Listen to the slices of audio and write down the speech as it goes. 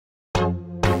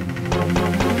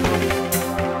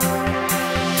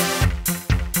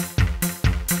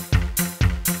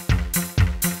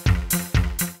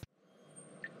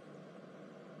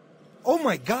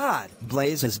my god!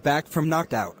 Blaze is back from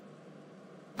knocked out.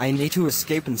 I need to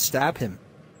escape and stab him.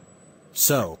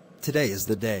 So, today is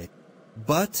the day.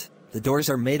 But, the doors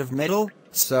are made of metal,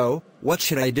 so, what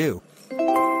should I do?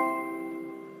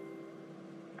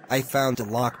 I found a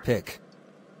lockpick.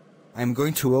 I'm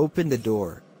going to open the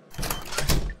door.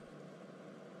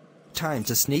 Time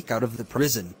to sneak out of the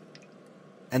prison.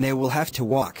 And I will have to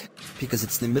walk, because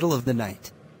it's the middle of the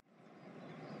night.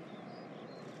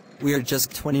 We are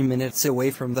just 20 minutes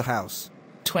away from the house.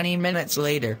 20 minutes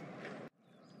later.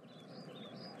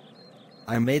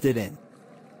 I made it in.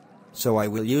 So I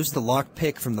will use the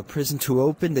lockpick from the prison to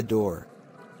open the door.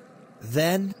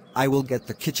 Then, I will get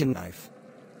the kitchen knife.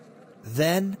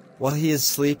 Then, while he is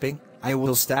sleeping, I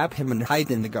will stab him and hide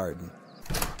in the garden.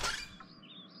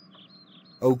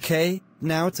 Okay,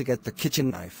 now to get the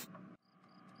kitchen knife.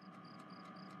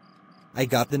 I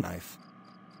got the knife.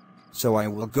 So I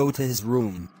will go to his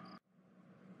room.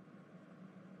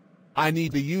 I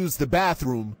need to use the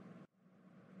bathroom.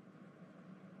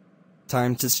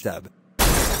 Time to stab.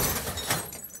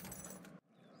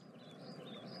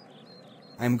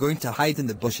 I'm going to hide in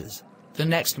the bushes. The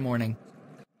next morning.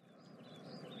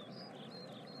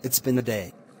 It's been a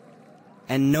day.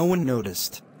 And no one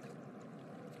noticed.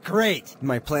 Great!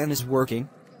 My plan is working.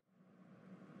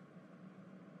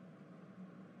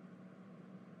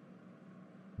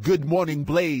 Good morning,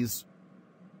 Blaze.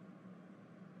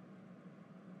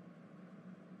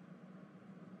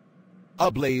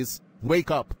 Blaze,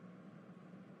 wake up.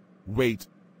 Wait.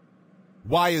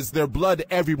 Why is there blood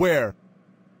everywhere?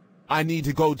 I need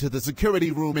to go to the security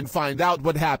room and find out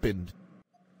what happened.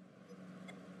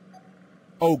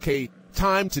 Okay,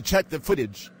 time to check the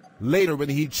footage. Later when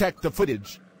he checked the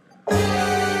footage.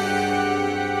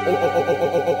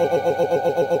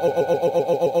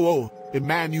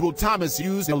 Emmanuel Thomas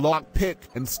used a lockpick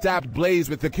and stabbed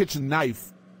Blaze with the kitchen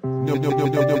knife. No.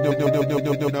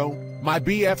 My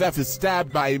BFF is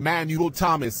stabbed by Emmanuel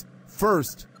Thomas.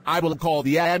 First, I will call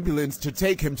the ambulance to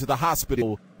take him to the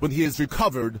hospital. When he is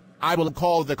recovered, I will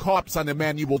call the cops on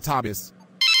Emmanuel Thomas.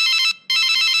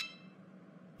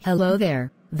 Hello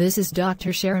there, this is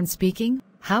Dr. Sharon speaking.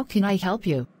 How can I help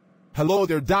you? Hello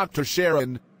there, Dr.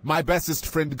 Sharon. My bestest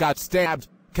friend got stabbed.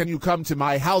 Can you come to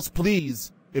my house,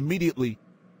 please? Immediately.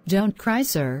 Don't cry,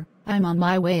 sir. I'm on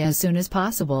my way as soon as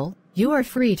possible. You are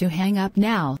free to hang up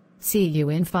now. See you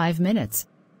in 5 minutes.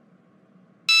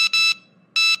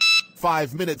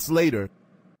 5 minutes later.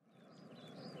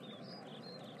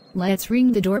 Let's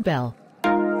ring the doorbell.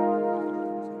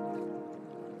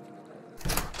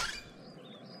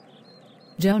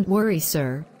 Don't worry,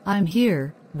 sir. I'm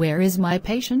here. Where is my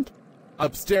patient?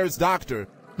 Upstairs, doctor.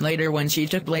 Later when she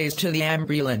took Blaze to the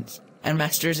ambulance, and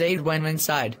Master Zaid went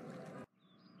inside.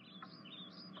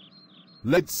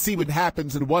 Let's see what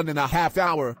happens in 1.5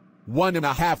 hours.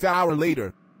 1.5 hours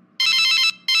later.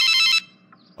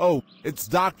 Oh, it's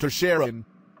Dr. Sharon.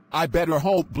 I better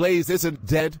hope Blaze isn't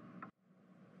dead.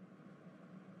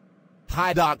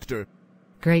 Hi, doctor.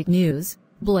 Great news.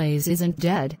 Blaze isn't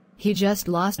dead. He just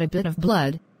lost a bit of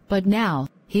blood, but now,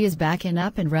 he is back and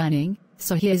up and running,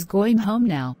 so he is going home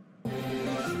now.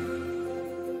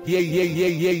 Yeah.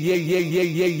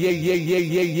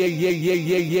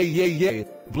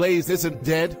 Blaze isn't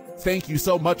dead. Thank you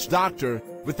so much, doctor.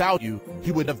 Without you,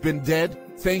 he would have been dead.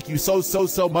 Thank you so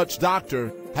much,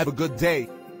 doctor. Have a good day.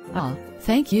 Aw,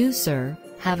 thank you, sir.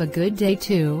 Have a good day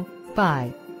too.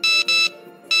 Bye.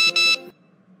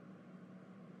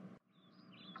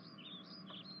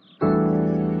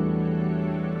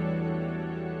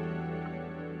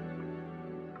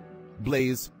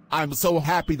 Blaze, I'm so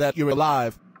happy that you're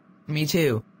alive. Me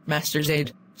too, Master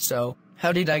Zaid. So,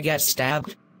 how did I get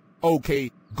stabbed? Okay,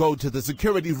 go to the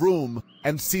security room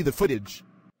and see the footage.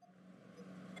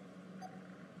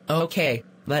 Okay,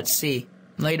 let's see.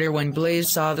 Later when Blaze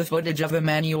saw the footage of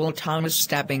Emmanuel Thomas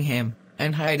stabbing him,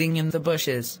 and hiding in the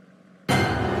bushes.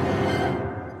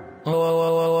 Oh,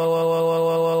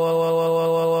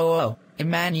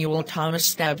 Emmanuel Thomas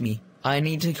stabbed me. I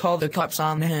need to call the cops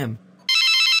on him.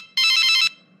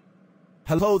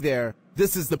 Hello there,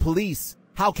 this is the police.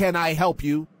 How can I help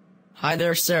you? Hi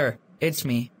there, sir. It's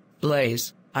me,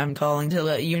 Blaze. I'm calling to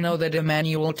let you know that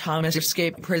Emmanuel Thomas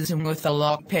escaped prison with a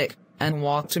lockpick, and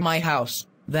walked to my house.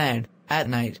 Then, at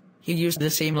night, he used the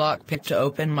same lockpick to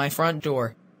open my front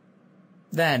door.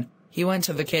 Then, he went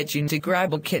to the kitchen to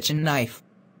grab a kitchen knife.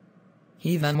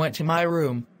 He then went to my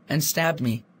room, and stabbed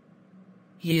me.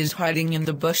 He is hiding in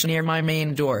the bush near my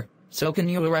main door, so can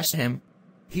you arrest him?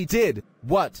 He did?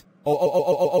 What?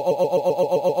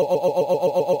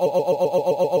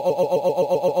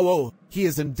 He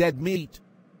is in dead meat.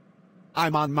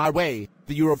 I'm on my way.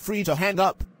 You are free to hang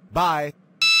up. Bye.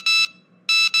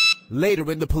 later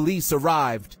when the police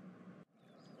arrived.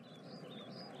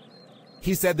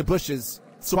 He said the bushes,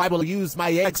 so I will use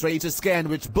my X-ray to scan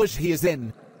which bush he is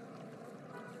in.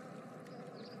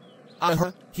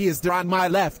 He is there on my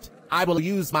left. I will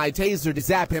use my taser to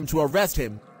zap him to arrest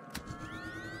him.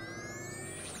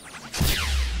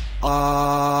 I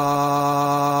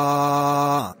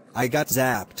got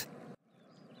zapped.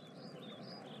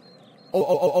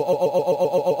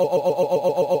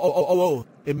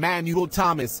 Emmanuel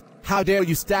Thomas, how dare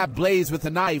you stab Blaze with a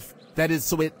knife? That is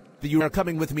so that you are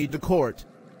coming with me to court.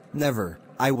 Never.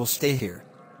 I will stay here.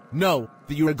 No,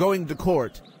 that you are going to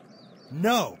court.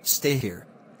 No. Stay here.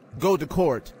 Go to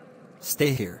court.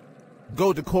 Stay here.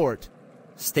 Go to court.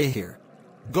 Stay here.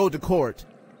 Go to court.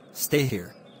 Stay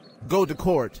here. Go to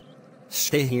court.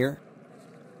 Stay here.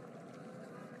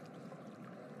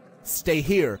 Stay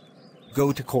here.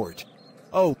 Go to court.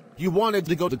 Oh, you wanted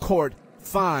to go to court.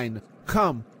 Fine.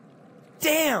 Come.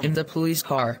 Damn! In the police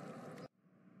car.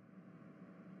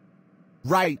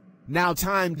 Right. Now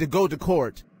time to go to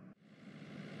court.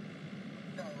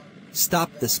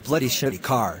 Stop this bloody shitty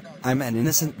car. I'm an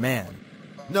innocent man.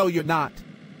 No, you're not.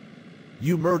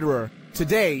 You murderer.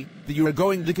 Today, that you are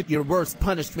going to get your worst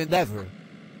punishment ever.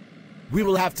 We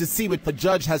will have to see what the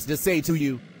judge has to say to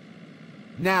you.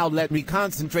 Now let me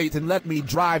concentrate and let me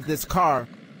drive this car.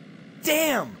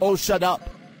 Damn! Oh, shut up.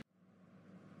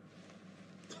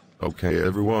 Okay,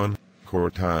 everyone,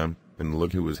 court time, and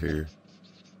look who is here.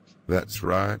 That's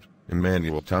right,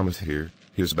 Emmanuel Thomas here.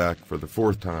 He's back for the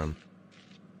 4th time.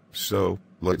 So,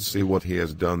 let's see what he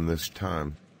has done this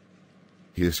time.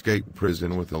 He escaped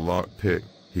prison with a lockpick.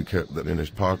 He kept that in his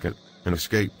pocket and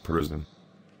escaped prison.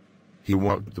 He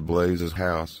walked to Blaze's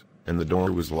house, and the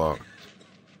door was locked.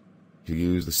 He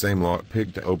used the same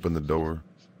lockpick to open the door.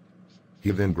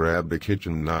 He then grabbed a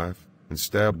kitchen knife and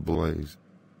stabbed Blaze.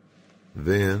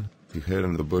 Then, he hid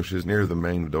in the bushes near the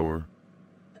main door.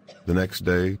 The next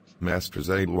day, Master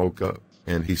Zaid woke up,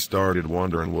 and he started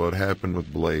wondering what happened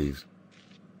with Blaze.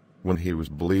 When he was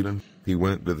bleeding, he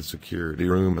went to the security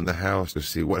room in the house to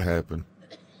see what happened.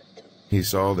 He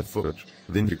saw the footage,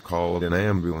 then he called an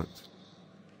ambulance.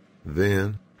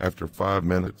 Then, after 5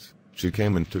 minutes, she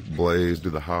came and took Blaze to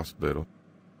the hospital.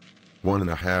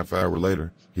 1.5 hours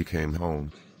later, he came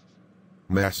home.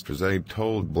 Master Zaid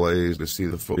told Blaze to see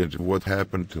the footage of what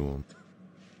happened to him.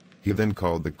 He then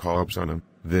called the cops on him.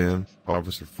 Then,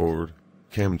 Officer Ford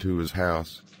came to his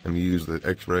house and used the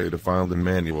X-ray to find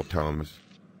Emmanuel Thomas.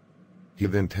 He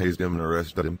then tased him and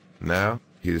arrested him. Now,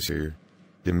 he is here.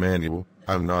 Emmanuel,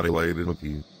 I'm not elated with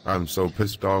you. I'm so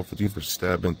pissed off with you for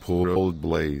stabbing poor old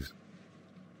Blaze.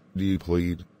 Do you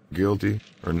plead guilty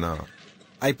or not?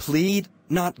 I plead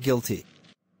not guilty.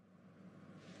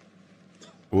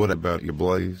 What about you,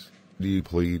 Blaze? Do you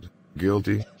plead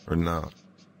guilty or not?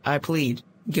 I plead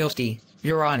guilty,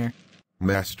 Your Honor.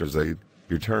 Master Zaid,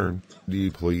 your turn. Do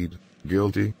you plead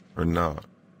guilty or not?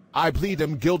 I plead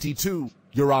him guilty too,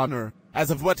 Your Honor,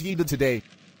 as of what he did today.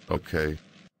 Okay.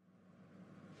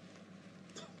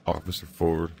 Officer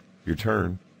Ford, your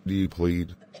turn. Do you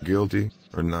plead guilty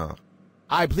or not?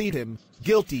 I plead him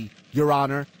guilty, Your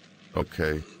Honor.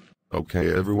 Okay.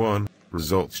 Okay, everyone.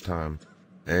 Results time.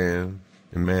 And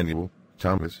Emmanuel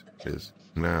Thomas is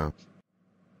now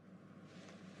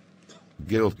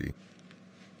guilty.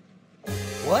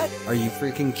 What? Are you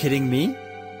freaking kidding me?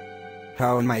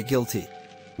 How am I guilty?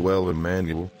 Well,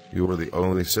 Emmanuel, you were the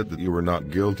only said that you were not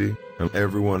guilty, and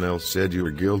everyone else said you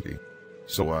were guilty.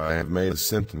 So I have made a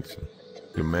sentence.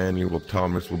 Emmanuel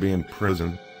Thomas will be in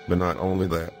prison, but not only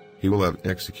that, he will have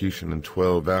execution in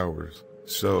 12 hours.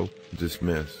 So,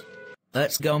 dismiss.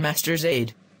 Let's go, Master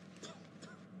Zaid.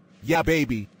 Yeah,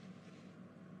 baby.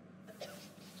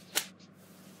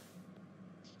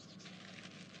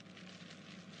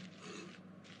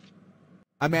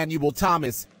 Emmanuel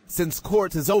Thomas, since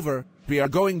court is over, we are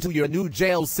going to your new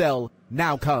jail cell.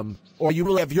 Now come, or you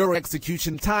will have your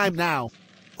execution time now.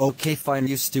 Okay, fine,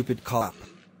 you stupid cop.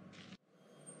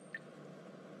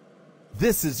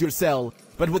 This is your cell,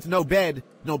 but with no bed,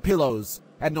 no pillows,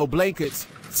 and no blankets,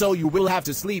 so you will have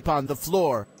to sleep on the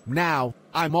floor. Now,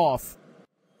 I'm off.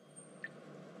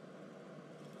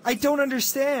 I don't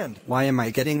understand. Why am I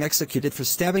getting executed for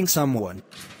stabbing someone?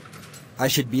 I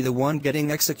should be the one getting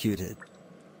executed.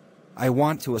 I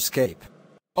want to escape.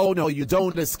 Oh no, you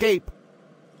don't escape.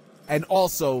 And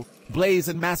also, Blaze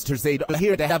and Master Zaid are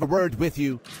here to have a word with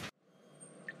you.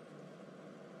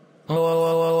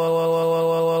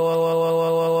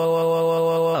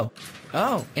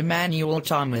 Oh, Emmanuel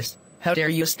Thomas, how dare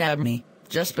you stab me,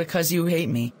 just because you hate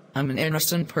me? I'm an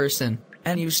innocent person,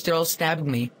 and you still stabbed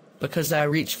me, because I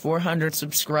reached 400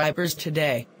 subscribers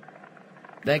today.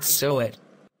 That's so it.